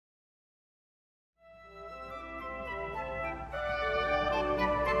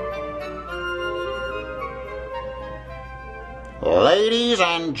Ladies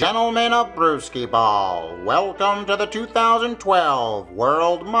and gentlemen of brewskee-ball, welcome to the 2012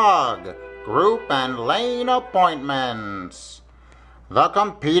 World Mug Group and Lane Appointments. The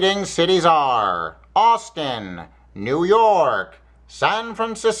competing cities are Austin, New York, San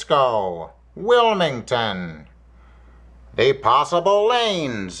Francisco, Wilmington. The possible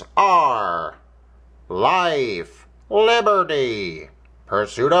lanes are life, liberty,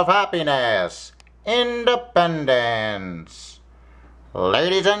 pursuit of happiness, independence.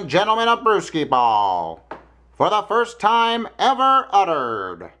 Ladies and gentlemen of brewskee-ball, for the first time ever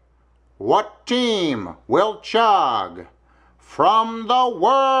uttered, what team will chug from the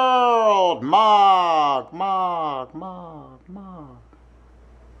World Mug?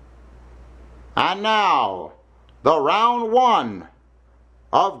 And now, the round one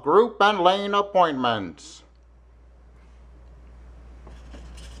of group and lane appointments.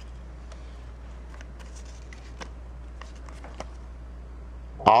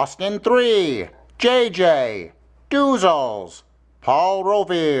 Austin 3, JJ, Doozles, Paul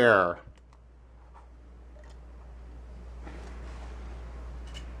Rovere.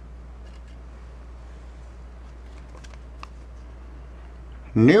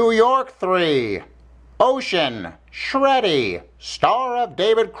 New York 3, Ocean, Shreddy, star of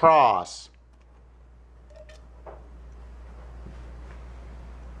David Cross.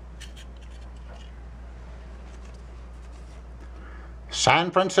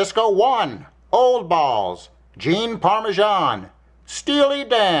 San Francisco 1, Old Balls, Gene Parmesan, Steely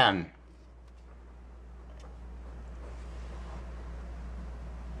Dan.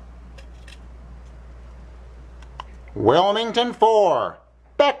 Wilmington 4,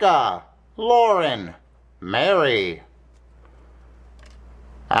 Becca, Lauren, Mary.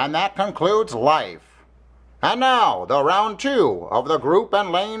 And that concludes life. And now, the round two of the group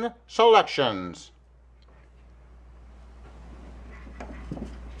and lane selections.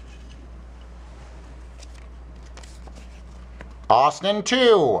 Austin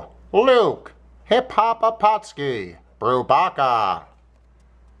 2, Luke, Hip-Hop-Apotsky, Brubaka.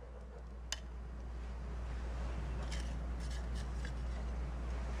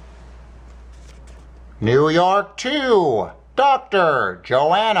 New York 2, Dr.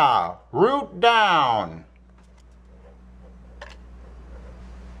 Joanna, Root Down.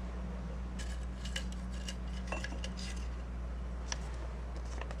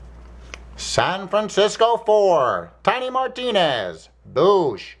 San Francisco 4, Tiny Martinez,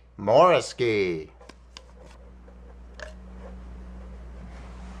 Boosh, Morrisky.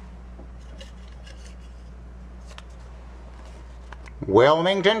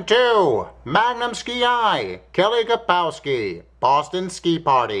 Wilmington 2, Magnum Ski Eye, Kelly Kapowski, Boston Ski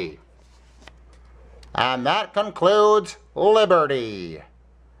Party. And that concludes Liberty.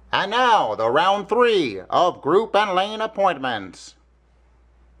 And now the round 3 of group and lane appointments.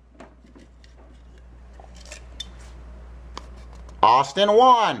 Austin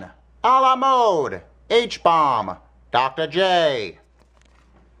 1, A La Mode, H-Bomb, Dr. J.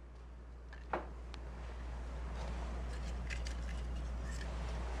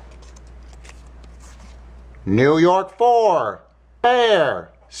 New York 4, Bear,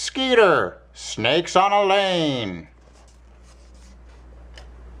 Skeeter, Snakes on a Lane.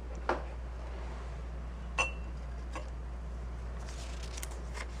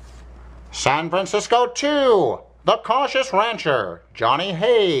 San Francisco 2, The Cautious Rancher, Johnny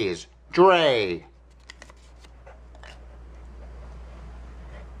Hayes, Dre.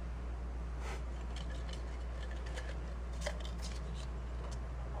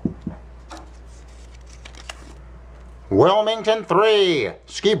 Wilmington 3,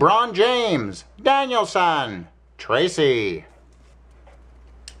 Skee-Bron James, Danielson, Tracy.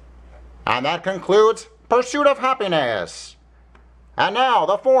 And that concludes Pursuit of Happiness. And now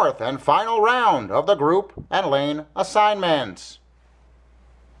the fourth and final round of the group and lane assignments.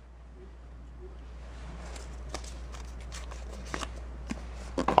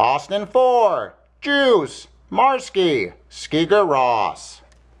 Austin 4, Juice, Marsky, Skeeger Ross.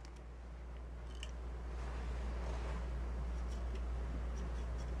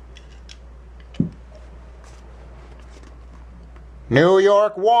 New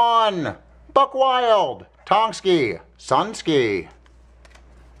York 1, Buck Wild, Tonksky, Sunsky.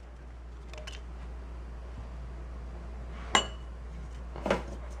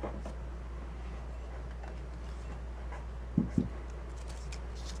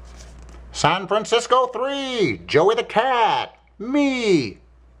 San Francisco 3, Joey the Cat, me,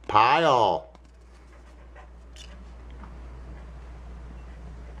 Pyle.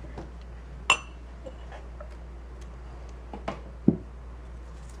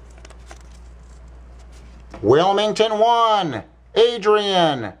 Wilmington 1,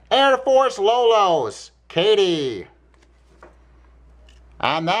 Adrian, Air Force Lolos, Katie.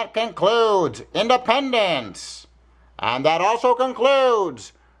 And that concludes Independence. And that also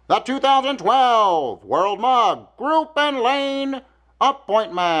concludes the 2012 World Mug Group and Lane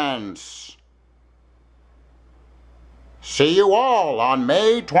appointments. See you all on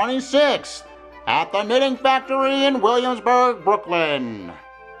May 26th at the Knitting Factory in Williamsburg, Brooklyn.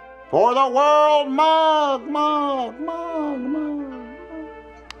 For the World Mug.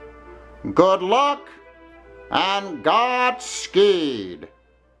 Good luck and Godspeed.